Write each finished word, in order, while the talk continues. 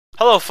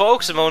Hello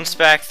folks, I'm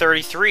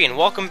OwnSpack33 and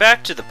welcome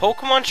back to the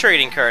Pokemon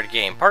Trading Card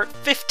Game, Part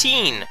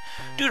 15!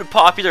 Due to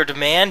popular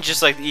demand,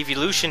 just like the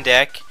Evolution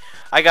deck,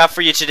 I got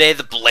for you today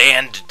the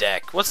Bland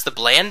deck. What's the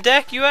Bland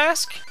deck, you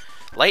ask?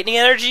 Lightning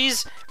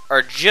Energies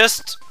are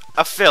just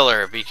a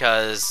filler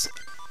because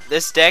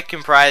this deck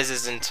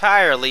comprises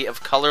entirely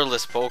of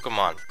colorless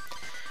Pokemon.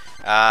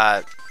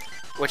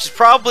 Which is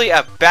probably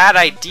a bad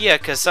idea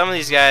because some of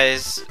these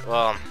guys,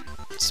 well,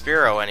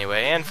 Spearow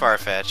anyway, and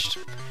Farfetch'd,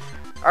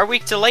 are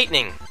weak to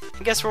lightning.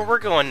 And guess where we're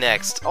going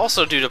next?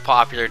 Also due to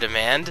popular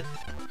demand,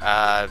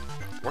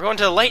 we're going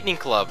to the Lightning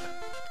Club.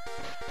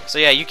 So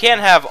yeah, you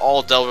can't have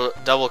all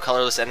double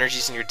colorless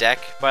energies in your deck,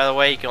 by the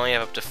way. You can only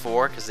have up to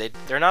 4, because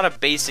they're not a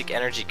basic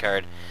energy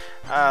card.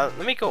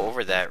 Let me go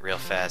over that real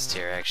fast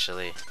here,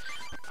 actually.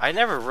 I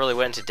never really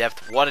went into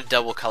depth what a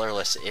double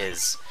colorless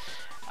is.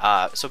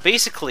 So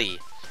basically,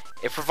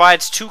 it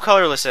provides 2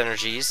 colorless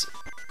energies.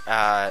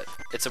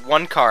 It's a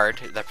 1 card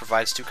that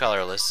provides 2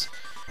 colorless.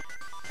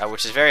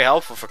 Which is very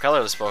helpful for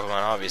colorless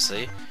Pokemon,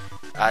 obviously.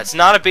 It's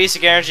not a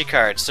basic energy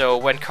card, so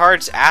when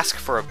cards ask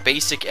for a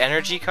basic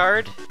energy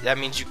card, that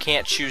means you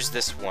can't choose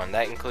this one.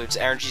 That includes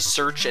energy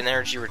search and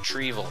energy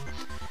retrieval.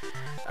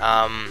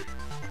 And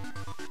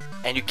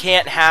you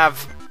can't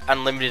have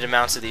unlimited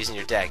amounts of these in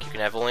your deck. You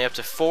can have only up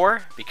to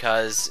 4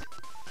 because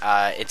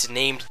it's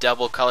named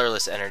double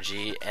colorless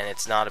energy and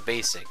it's not a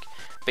basic.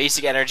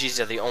 Basic energies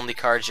are the only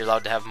cards you're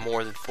allowed to have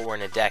more than 4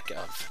 in a deck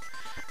of.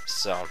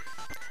 So,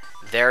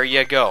 there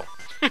you go.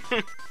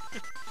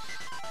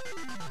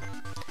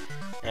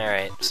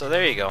 Alright, so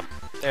there you go.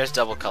 There's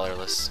double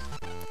colorless.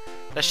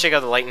 Let's check out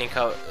the Lightning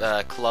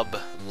Club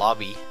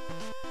lobby.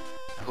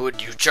 Who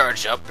would you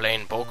charge up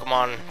playing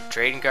Pokemon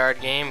trading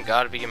card game?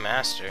 Gotta be a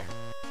master.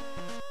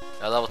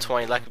 A level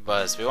 20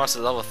 Electabuzz. We want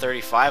a level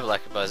 35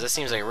 Electabuzz. This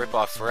seems like a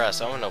ripoff for us.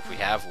 I don't know if we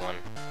have one.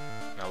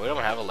 No, we don't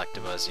have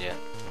Electabuzz yet.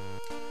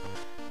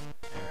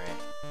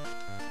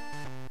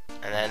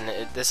 And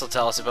then this will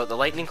tell us about the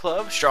Lightning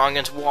Club. Strong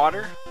against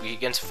water, weak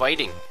against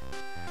fighting.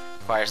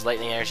 Requires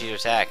lightning energy to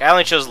attack. I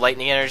only chose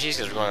lightning energies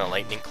because we're going to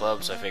Lightning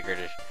Club, so I figured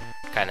it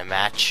kind of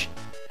match.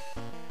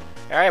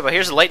 Alright, but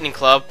here's the Lightning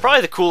Club.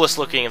 Probably the coolest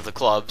looking of the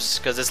clubs,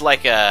 because it's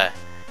like a...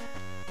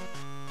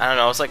 I don't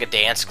know, it's like a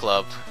dance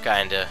club,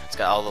 kinda. It's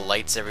got all the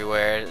lights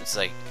everywhere. It's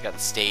like, got the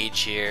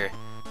stage here.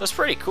 So it's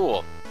pretty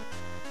cool.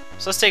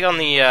 So let's take on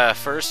the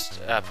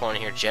first opponent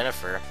here,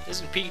 Jennifer.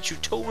 Isn't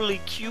Pikachu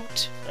totally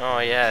cute? Oh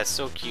yeah, it's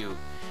so cute.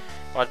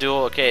 Want to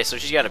duel? Okay, so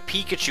she's got a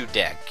Pikachu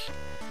deck.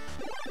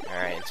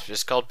 Alright, it's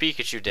just called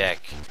Pikachu deck.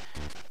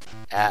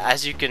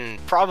 As you can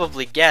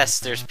probably guess,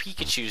 there's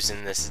Pikachus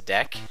in this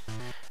deck.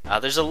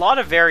 There's a lot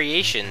of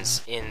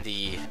variations in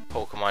the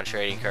Pokemon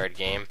trading card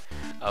game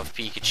of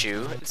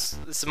Pikachu.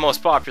 It's the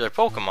most popular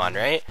Pokemon,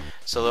 right?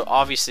 So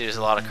obviously there's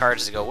a lot of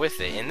cards to go with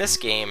it. In this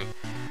game,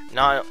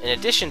 now, in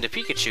addition to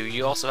Pikachu,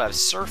 you also have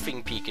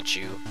Surfing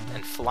Pikachu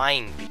and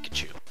Flyin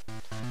Pikachu.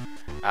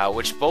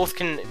 Which both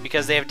can,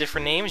 because they have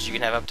different names, you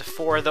can have up to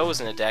 4 of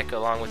those in a deck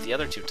along with the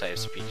other 2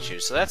 types of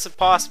Pikachu. So that's a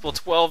possible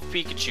 12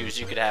 Pikachus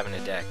you could have in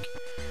a deck.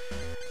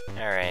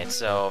 Alright,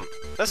 so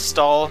let's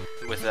stall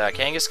with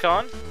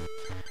Kangaskhan.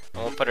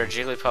 And we'll put our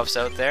Jigglypuffs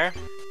out there.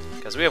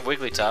 Because we have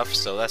Wigglytuff,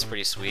 so that's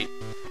pretty sweet.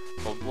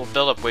 We'll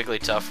build up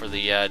Wigglytuff for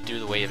the do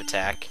the wave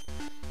attack.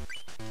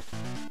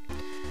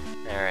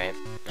 Alright,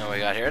 now we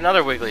got here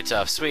another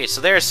Wigglytuff. Sweet,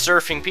 so there's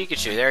Surfing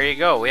Pikachu. There you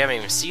go. We haven't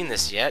even seen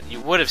this yet. You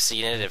would have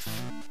seen it if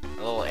a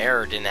little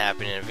error didn't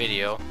happen in a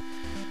video.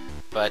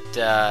 But,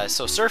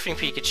 so Surfing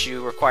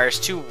Pikachu requires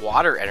 2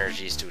 water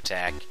energies to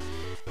attack.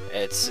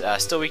 It's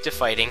still weak to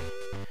fighting.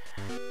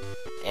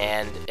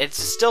 And it's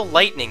still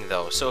lightning,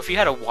 though. So if you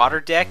had a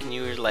water deck and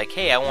you were like,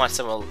 hey, I want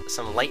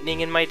some lightning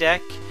in my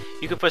deck,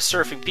 you could put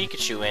Surfing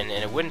Pikachu in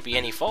and it wouldn't be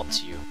any fault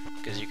to you,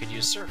 because you could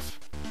use Surf.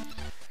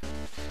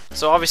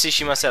 So obviously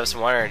she must have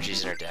some water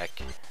energies in her deck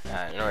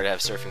in order to have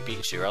Surfing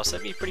Pikachu, or else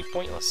that'd be pretty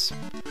pointless. So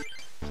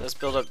let's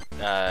build up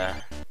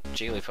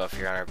Jigglypuff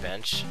here on our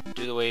bench.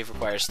 Do the wave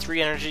requires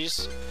 3 energies,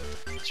 so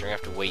we're gonna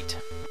have to wait.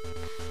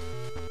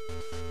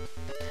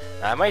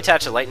 I might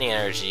attach a lightning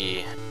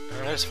energy.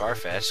 Oh, there's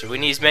Farfetch'd. So we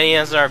need as many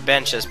on our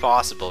bench as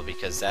possible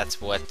because that's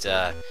what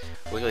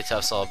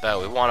Wigglytuff's all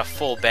about. We want a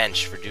full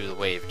bench for do the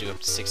wave, do up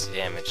to 60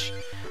 damage.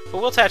 But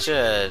we'll attach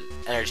a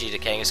energy to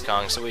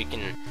Kangaskhan so we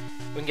can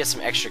get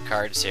some extra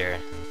cards here.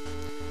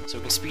 So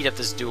we can speed up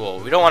this duel.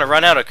 We don't want to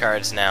run out of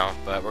cards now,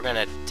 but we're going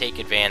to take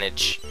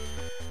advantage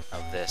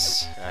of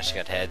this. She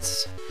got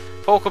heads.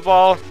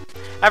 Pokeball.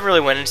 I haven't really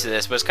went into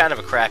this, but it's kind of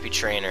a crappy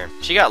trainer.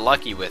 She got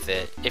lucky with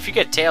it. If you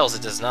get tails,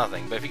 it does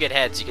nothing. But if you get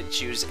heads, you can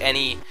choose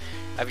any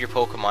of your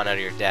Pokemon out of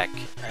your deck.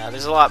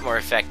 There's a lot more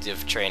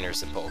effective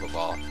trainers than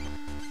Pokeball.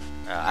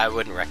 I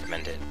wouldn't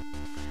recommend it.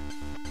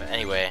 But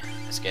anyway,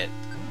 let's get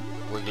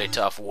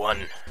Wigglytuff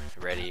 1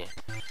 ready.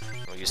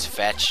 We'll use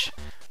Fetch.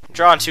 I'm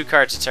drawing 2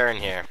 cards a turn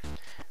here.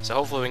 So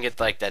hopefully we can get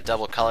like that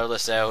double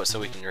colorless out so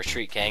we can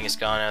retreat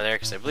Kangaskhan out of there,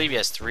 because I believe he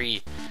has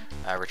 3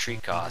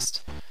 retreat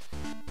cost.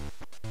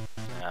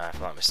 If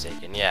I'm not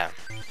mistaken, yeah.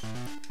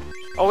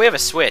 Oh, we have a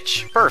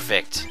switch.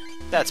 Perfect.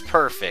 That's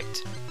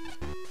perfect.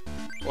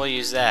 We'll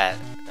use that.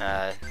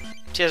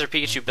 She has her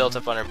Pikachu built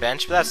up on her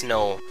bench, but that's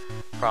no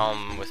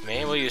problem with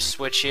me. We'll use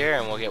Switch here,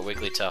 and we'll get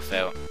Wigglytuff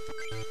out.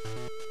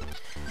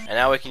 And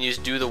now we can use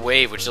Do the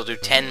Wave, which will do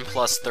 10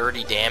 plus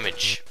 30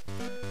 damage,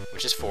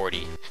 which is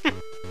 40.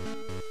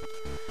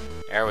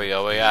 There we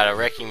go, we got a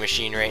wrecking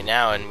machine right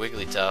now in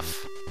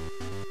Wigglytuff.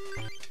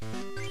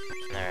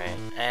 Alright,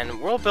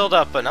 and we'll build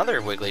up another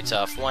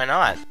Wigglytuff, why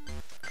not?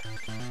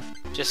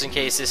 Just in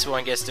case this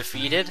one gets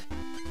defeated.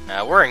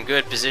 We're in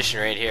good position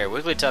right here.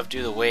 Wigglytuff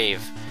Do the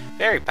Wave.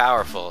 Very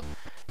powerful.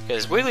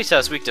 Because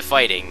Wigglytuff's weak to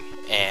fighting,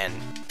 and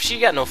she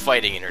got no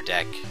fighting in her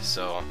deck,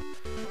 so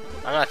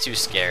I'm not too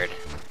scared.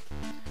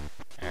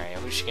 Alright,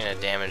 who's she gonna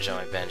damage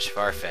on my bench?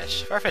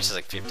 Farfetch. Farfetch has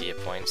like 50 hit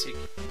points. You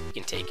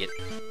can take it.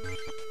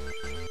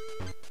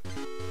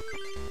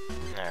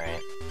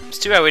 Alright. It's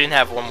too bad we didn't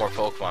have one more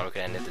Pokemon we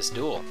could end this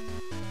duel.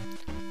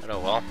 But oh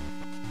well.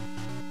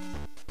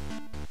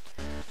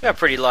 We got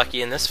pretty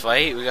lucky in this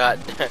fight. We got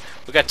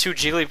we got 2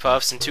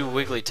 Jigglypuffs and 2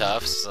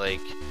 Wigglytuffs.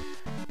 Like,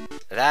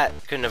 that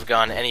couldn't have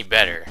gone any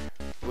better.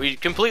 We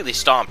completely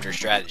stomped her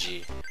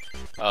strategy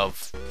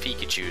of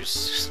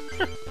Pikachu's.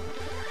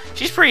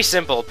 She's a pretty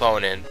simple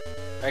opponent.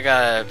 I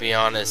gotta be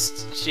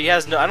honest. She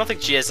has no. I don't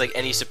think she has like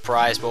any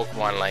surprise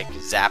Pokemon like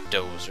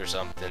Zapdos or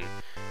something.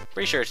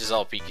 Pretty sure it's just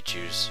all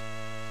Pikachu's.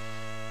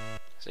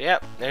 So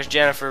yep, there's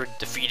Jennifer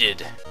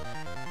defeated.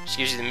 She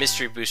gives you the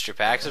mystery booster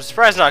pack. So I'm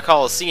surprised not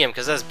Coliseum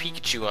because that's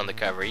Pikachu on the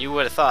cover. You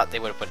would have thought they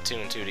would have put 2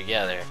 and 2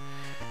 together.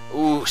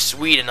 Ooh,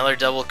 sweet, another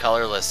double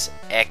colorless.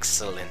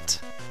 Excellent.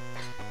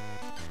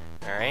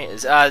 Alright,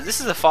 this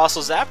is the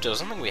Fossil Zapdos. I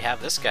don't think we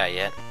have this guy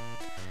yet.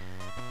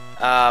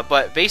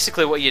 But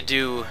basically what you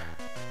do...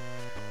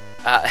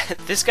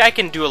 this guy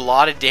can do a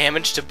lot of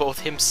damage to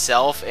both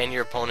himself and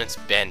your opponent's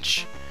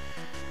bench.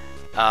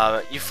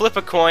 You flip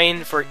a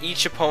coin for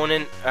each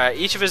opponent,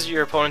 each of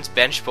your opponent's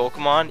bench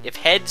Pokemon. If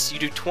heads, you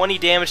do 20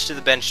 damage to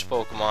the bench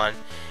Pokemon,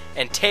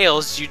 and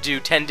tails, you do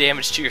 10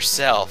 damage to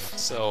yourself.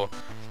 So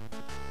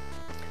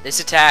this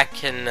attack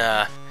can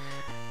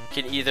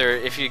either,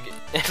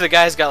 if the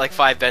guy's got like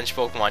 5 bench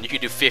Pokemon, you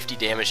could do 50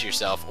 damage to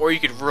yourself, or you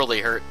could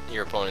really hurt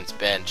your opponent's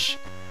bench.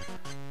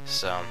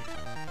 So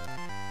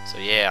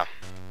yeah.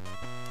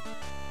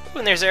 Ooh,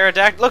 and there's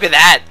Aerodactyl. Look at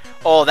that!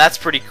 Oh, that's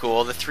pretty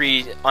cool. The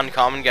 3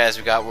 uncommon guys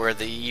we got were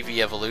the Eevee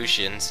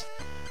evolutions.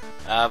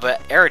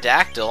 But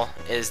Aerodactyl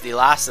is the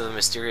last of the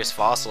mysterious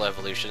fossil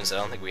evolutions. I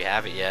don't think we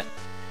have it yet.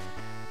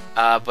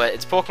 But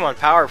its Pokemon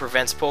power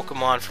prevents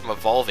Pokemon from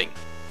evolving.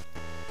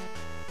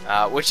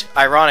 Which,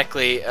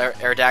 ironically,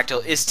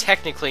 Aerodactyl is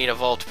technically an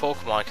evolved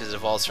Pokemon because it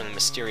evolves from the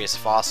mysterious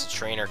fossil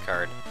trainer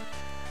card.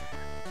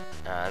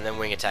 And then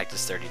Wing Attack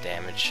does 30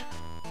 damage.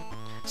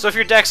 So if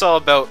your deck's all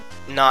about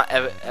not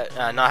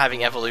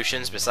having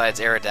evolutions besides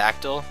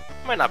Aerodactyl,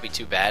 it might not be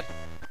too bad.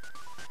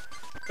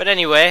 But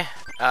anyway,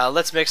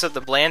 let's mix up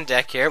the bland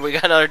deck here. We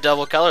got another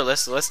double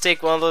colorless, so let's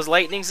take one of those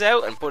lightnings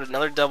out and put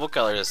another double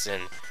colorless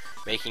in,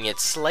 making it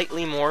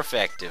slightly more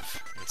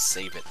effective. Let's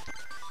save it.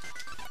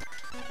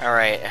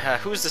 Alright,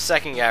 who's the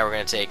second guy we're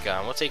going to take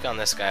on? We'll take on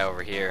this guy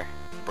over here.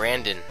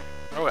 Brandon.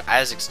 I wonder what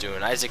Isaac's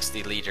doing. Isaac's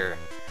the leader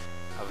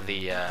of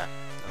the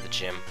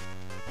gym.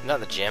 Not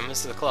the gym,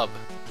 this is the club.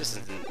 This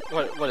isn't...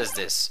 What is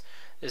this?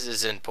 This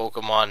isn't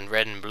Pokemon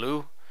Red and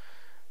Blue.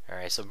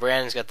 Alright, so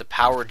Brandon's got the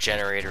Power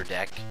Generator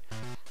deck.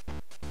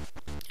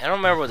 I don't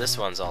remember what this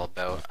one's all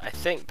about. I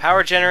think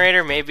Power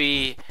Generator,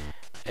 maybe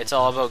it's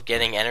all about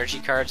getting energy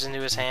cards into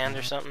his hand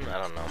or something?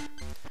 I don't know.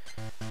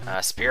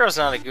 Spearo's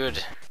not a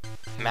good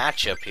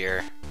matchup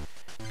here,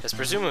 because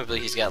presumably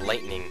he's got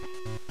Lightning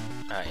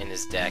in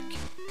his deck.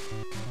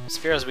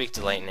 Spearo's weak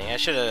to Lightning. I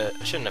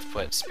shouldn't have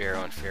put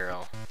Spearow and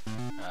Fearow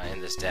in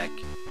this deck.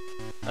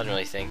 I wasn't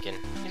really thinking.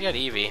 He's got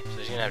Eevee, so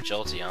he's gonna have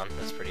Jolteon.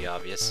 That's pretty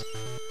obvious.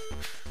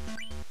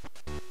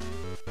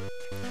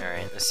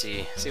 Alright, let's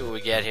see what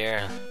we get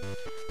here.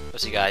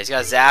 What's he got? He's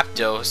got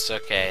Zapdos.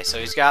 Okay, so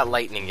he's got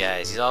Lightning,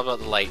 guys. He's all about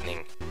the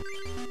Lightning.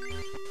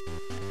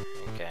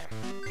 Okay.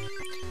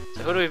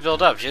 So who do we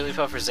build up?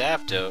 Jigglypuff or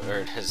Zapdos?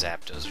 Or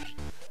Zapdos.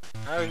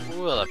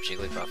 We'll build up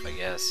Jigglypuff, I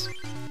guess.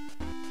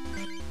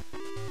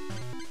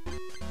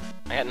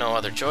 I got no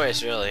other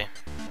choice, really.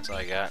 That's all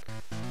I got.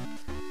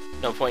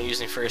 No point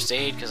using first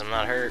aid because I'm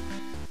not hurt.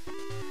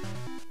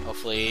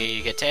 Hopefully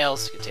you get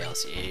Tails. Get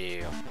Tails.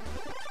 Yeah.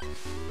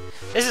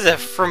 This is a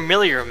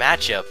familiar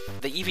matchup.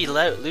 The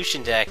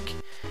Evolution deck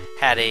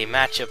had a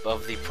matchup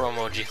of the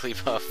promo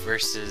Jigglypuff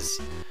versus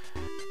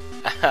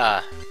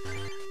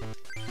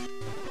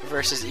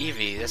versus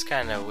Eevee. That's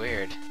kind of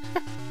weird.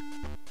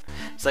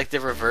 It's like the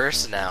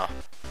reverse now.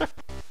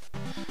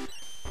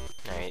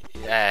 Alright,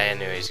 I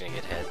knew he was gonna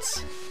get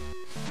heads.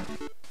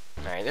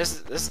 Alright,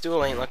 this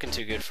duel ain't looking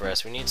too good for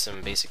us. We need some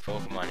basic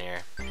Pokemon here.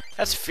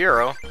 That's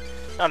Fearow.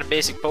 Not a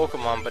basic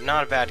Pokemon, but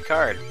not a bad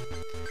card.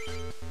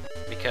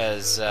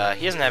 Because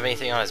he doesn't have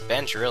anything on his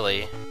bench,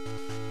 really.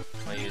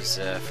 I'll use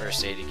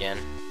First Aid again.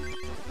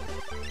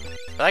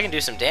 But I can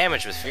do some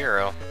damage with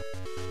Fearow.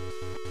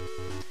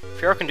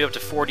 Fearow can do up to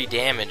 40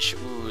 damage.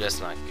 Ooh, that's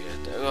not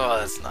good. Oh,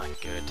 that's not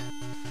good.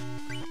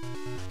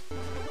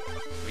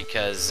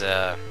 Because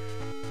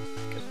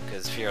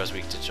because Fearo's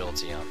weak to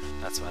Jolteon.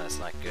 That's why that's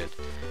not good.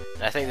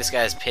 And I think this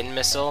guy has Pin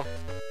Missile.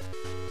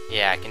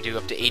 Yeah, I can do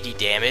up to 80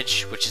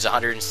 damage, which is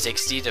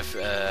 160 to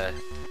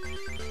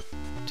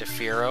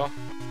Fearo.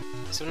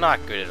 So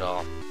not good at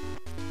all.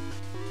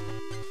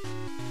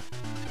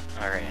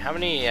 Alright, how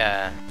many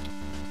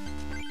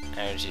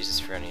energies does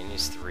Fearo need? He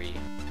needs 3.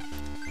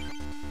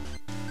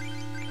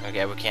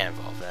 Okay, we can't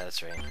evolve that,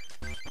 that's right.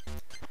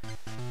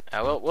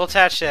 We'll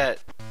attach that.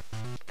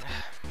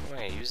 What am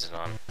I gonna use it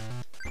on?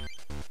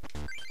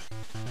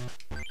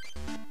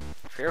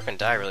 Fearo can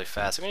die really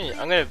fast. I'm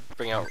gonna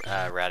bring out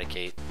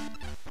Raticate.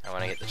 I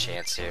want to get the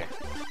chance here.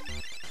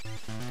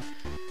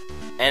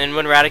 And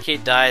when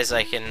Raticate dies,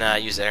 I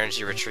can use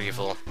energy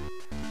retrieval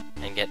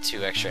and get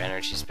 2 extra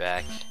energies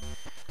back.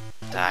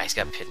 Ah, he's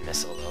got Pin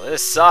Missile though.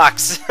 This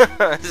sucks.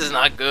 This is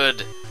not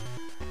good.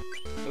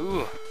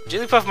 Ooh,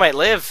 Jigglypuff might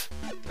live.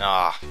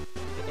 Aw,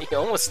 he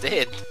almost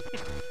did.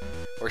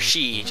 Or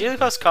she.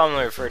 Jigglypuff's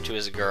commonly referred to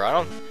as a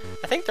girl.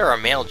 I think there are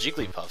male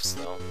Jigglypuffs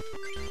though.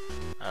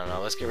 I don't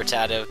know. Let's get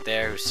Rattata out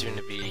there, who's soon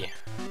to be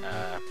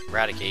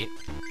Raticate,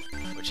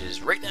 which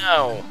is right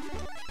now.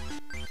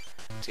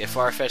 Let's get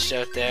Farfetch'd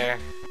out there,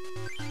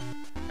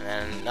 and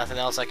then nothing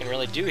else I can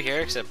really do here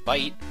except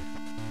bite.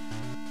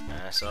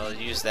 So I'll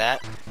use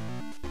that.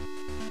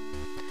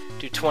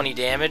 Do 20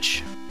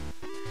 damage.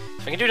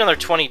 If I can do another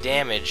 20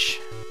 damage,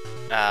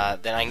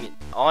 then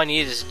all I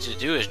need to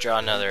do is draw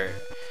another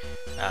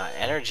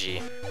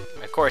energy.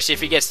 Of course, if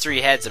he gets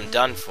 3 heads, I'm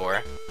done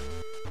for.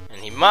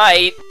 And he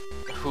might.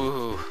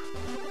 Whoo.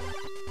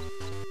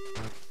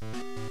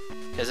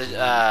 Because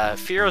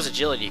Fearo's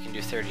agility can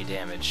do 30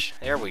 damage.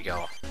 There we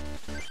go.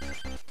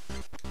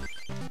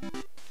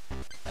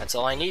 That's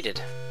all I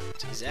needed.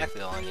 That's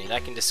exactly all I need.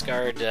 I can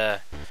discard,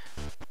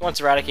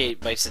 once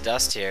Eradicate bites the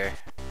dust here,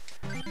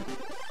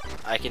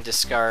 I can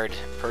discard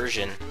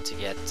Persian to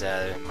get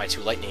my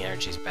 2 lightning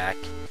energies back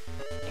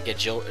and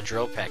get a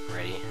Drill Peck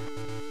ready.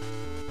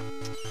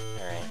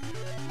 Alright.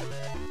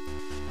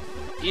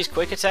 Use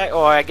Quick Attack?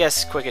 Oh, I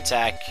guess Quick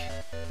Attack.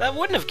 That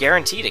wouldn't have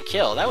guaranteed a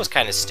kill. That was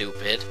kind of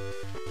stupid.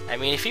 I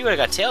mean, if he would have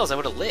got Tails, I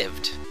would have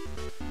lived.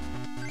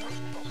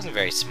 That wasn't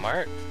very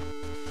smart.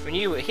 I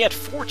mean, he had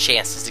 4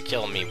 chances to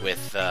kill me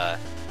with, there's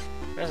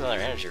another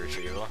energy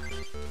retrieval.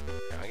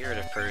 I'll get rid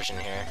of Persian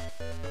here.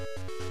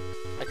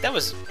 Like, that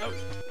was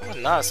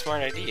not a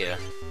smart idea.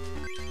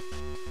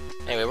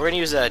 Anyway, we're gonna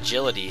use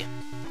Agility.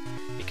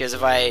 Because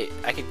if I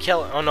could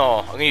kill... Oh no,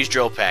 I'm gonna use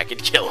Drill Peck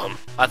and kill him.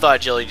 I thought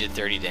Agility did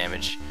 30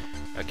 damage.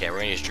 Okay, we're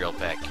gonna use Drill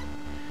Peck.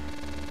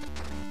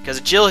 Because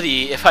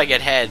Agility, if I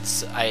get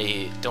heads,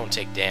 I don't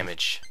take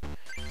damage.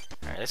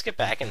 Alright, let's get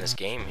back in this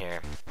game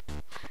here.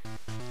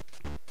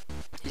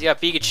 He's got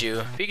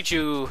Pikachu.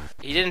 Pikachu,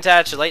 he didn't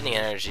attach a lightning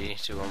energy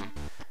to him.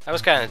 That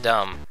was kind of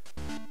dumb.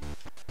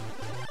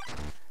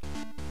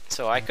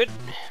 So I could...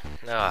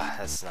 Oh,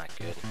 that's not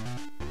good.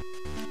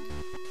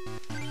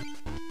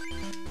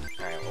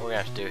 Alright, what we're gonna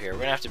have to do here,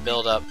 we're gonna have to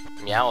build up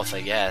Meowth, I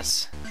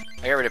guess.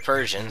 I got rid of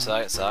Persian, so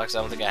that sucks.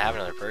 I don't think I have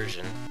another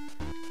Persian.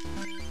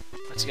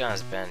 What's he got on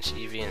his bench?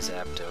 Eevee and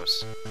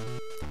Zapdos.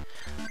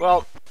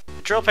 Well,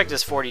 Drill Peck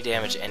does 40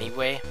 damage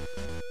anyway.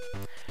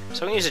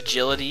 So I'm gonna use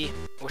Agility,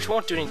 which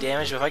won't do any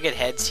damage, but if I get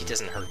heads, he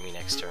doesn't hurt me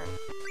next turn.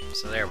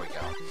 So there we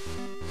go.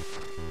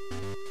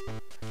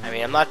 I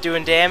mean, I'm not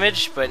doing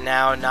damage, but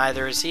now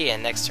neither is he,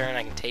 and next turn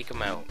I can take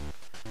him out.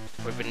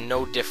 Would have been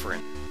no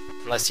different.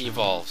 Unless he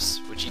evolves,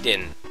 which he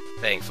didn't,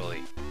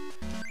 thankfully.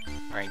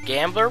 Alright,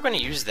 Gambler, we're gonna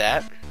use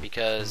that,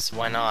 because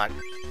why not?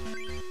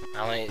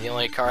 The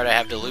only card I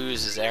have to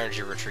lose is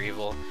Energy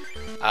Retrieval.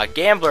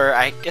 Gambler,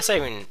 I guess I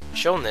haven't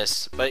shown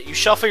this, but you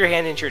shuffle your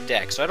hand into your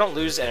deck, so I don't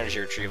lose Energy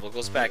Retrieval, it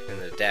goes back into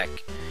the deck.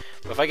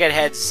 But if I get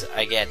heads,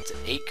 I get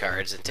 8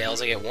 cards, and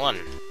tails, I get 1.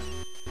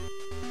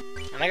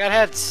 And I got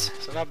heads,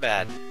 so not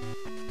bad.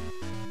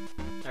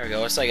 There we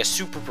go, it's like a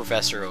super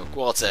Professor Oak.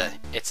 Well,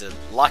 it's a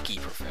lucky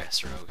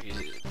Professor Oak. He's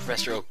a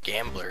Professor Oak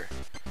Gambler.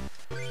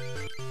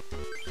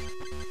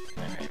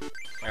 Alright,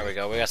 there we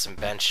go, we got some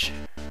bench.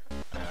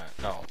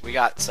 No, we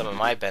got some of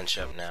my bench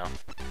up now.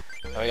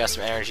 Now we got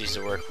some energies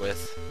to work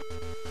with,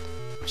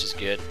 which is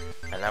good.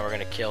 And now we're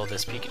gonna kill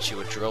this Pikachu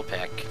with Drill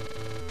Peck.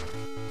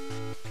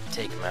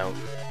 Take him out.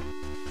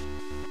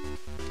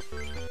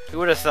 Who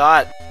would have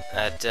thought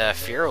that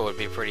Fearow would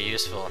be pretty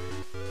useful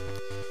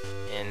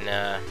in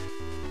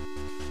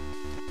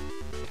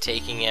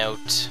taking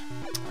out...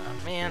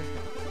 Oh man.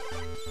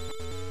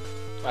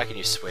 Well, I can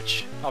use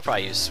Switch. I'll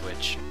probably use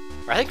Switch.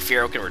 Or I think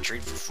Fearow can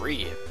retreat for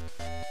free.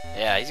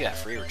 Yeah, he's got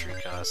free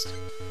retreat cost.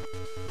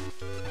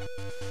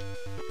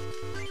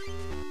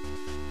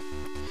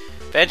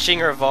 Benching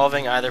or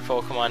evolving either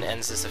Pokemon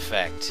ends this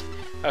effect.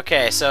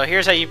 Okay, so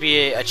here's how you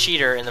be a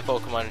cheater in the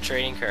Pokemon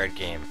trading card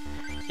game.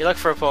 You look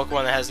for a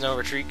Pokemon that has no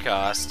retreat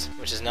cost,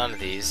 which is none of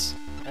these.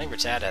 I think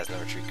Rattata has no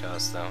retreat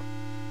cost, though.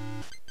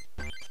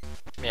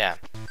 Yeah.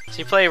 So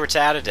you play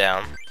Rattata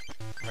down.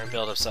 We're gonna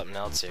build up something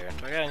else here.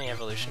 Do I got any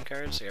evolution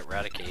cards? I got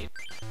Raticate.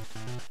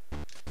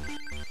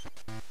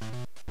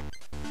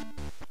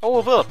 Oh,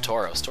 we'll build up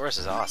Tauros. Tauros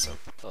is awesome.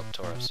 Build up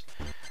Tauros.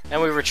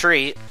 And we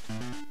retreat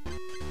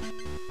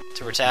to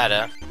to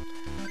Rattata.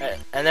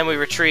 And then we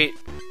retreat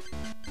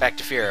back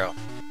to Fearow.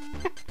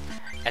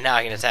 And now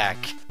I can attack.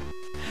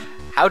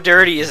 How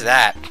dirty is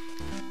that?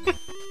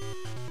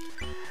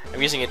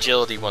 I'm using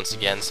agility once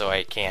again, so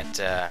I can't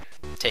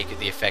take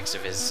the effects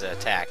of his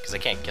attack, because I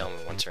can't kill him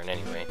in one turn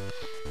anyway.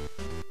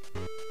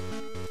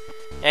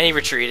 And he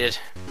retreated.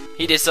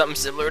 He did something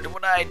similar to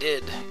what I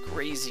did.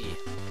 Crazy.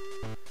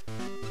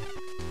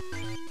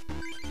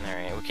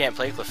 Alright, we can't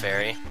play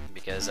Clefairy,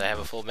 because I have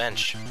a full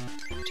bench.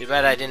 Too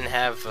bad I didn't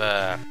have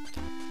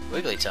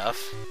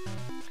Wigglytuff,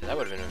 because that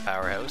would have been a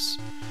powerhouse.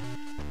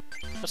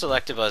 What's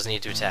Electabuzz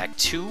need to attack?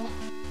 2?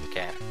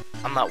 Okay.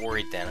 I'm not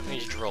worried then. I'm going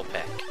to use Drill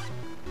Peck.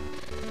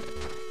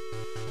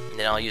 And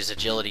then I'll use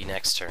Agility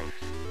next turn.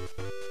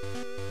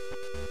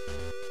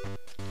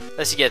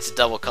 Unless he gets a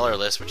double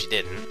colorless, which he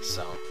didn't,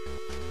 so...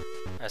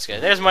 That's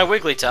good. There's my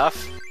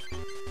Wigglytuff!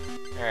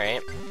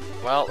 Alright.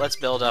 Well, let's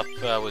build up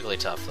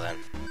Wigglytuff then.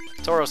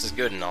 Tauros is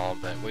good and all,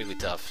 but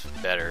Wigglytuff's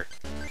better.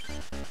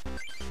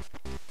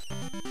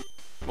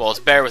 Well, it's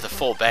better with a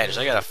full bench.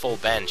 I got a full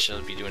bench,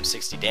 it'll be doing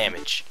 60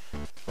 damage.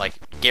 Like,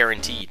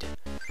 guaranteed.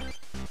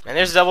 And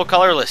there's a double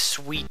colorless.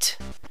 Sweet!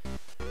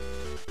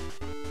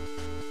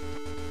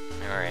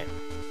 Alright.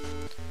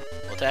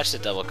 We'll attach the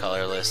double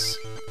colorless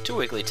to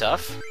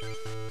Wigglytuff.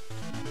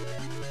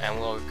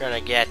 And we're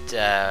gonna get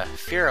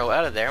Fearow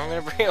out of there. I'm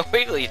gonna bring a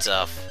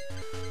Wigglytuff.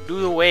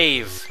 Do the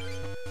wave.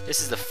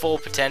 This is the full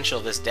potential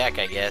of this deck,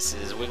 I guess,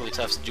 is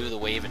Wigglytuff's do the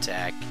wave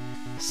attack.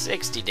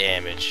 60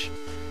 damage.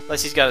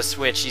 Unless he's got a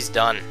switch, he's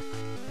done.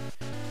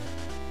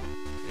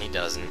 And he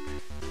doesn't.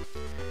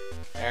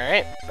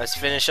 Alright, let's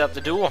finish up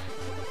the duel.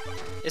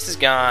 This has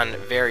gone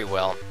very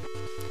well.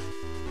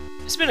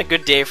 It's been a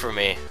good day for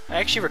me. I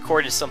actually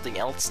recorded something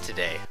else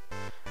today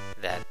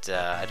that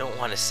I don't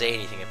want to say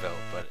anything about,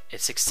 but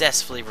it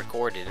successfully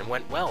recorded and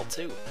went well,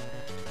 too.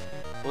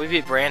 We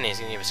beat Brandy. He's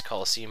going to give us a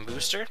Coliseum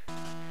booster.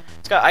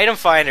 It's got Item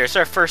Finder. It's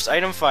our first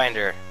Item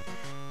Finder.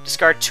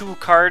 Discard 2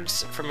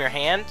 cards from your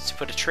hand to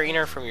put a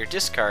trainer from your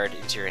discard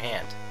into your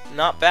hand.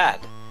 Not bad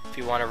if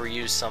you want to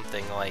reuse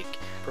something like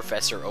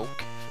Professor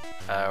Oak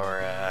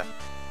or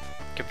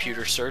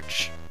Computer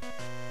Search,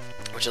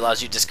 which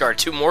allows you to discard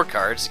 2 more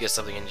cards to get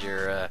something into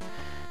your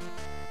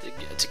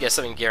to get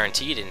something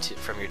guaranteed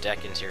from your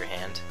deck into your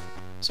hand.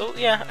 So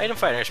yeah, Item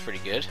Finder is pretty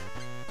good.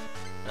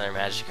 Another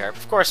Magikarp.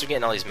 Of course, we're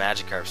getting all these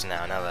Magikarps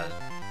now. Now that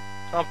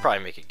I'll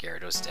probably make a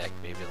Gyarados deck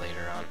maybe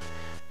later on.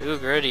 Ooh,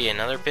 Gritty,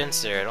 another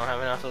Pinsir. I don't have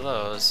enough of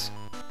those.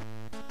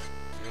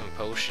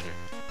 Potion.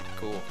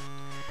 Cool.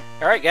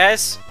 Alright,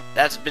 guys.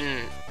 That's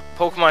been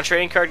Pokemon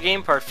Trading Card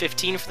Game, part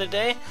 15 for the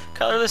day.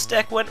 Colorless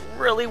deck went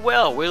really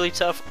well.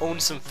 Wigglytuff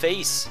owned some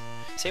face.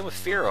 Same with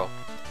Fearow.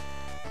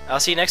 I'll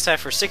see you next time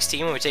for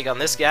 16 when we take on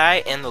this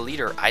guy and the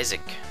leader,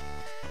 Isaac.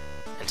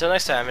 Until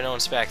next time, I've been Owen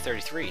Spack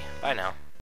 33. Bye now.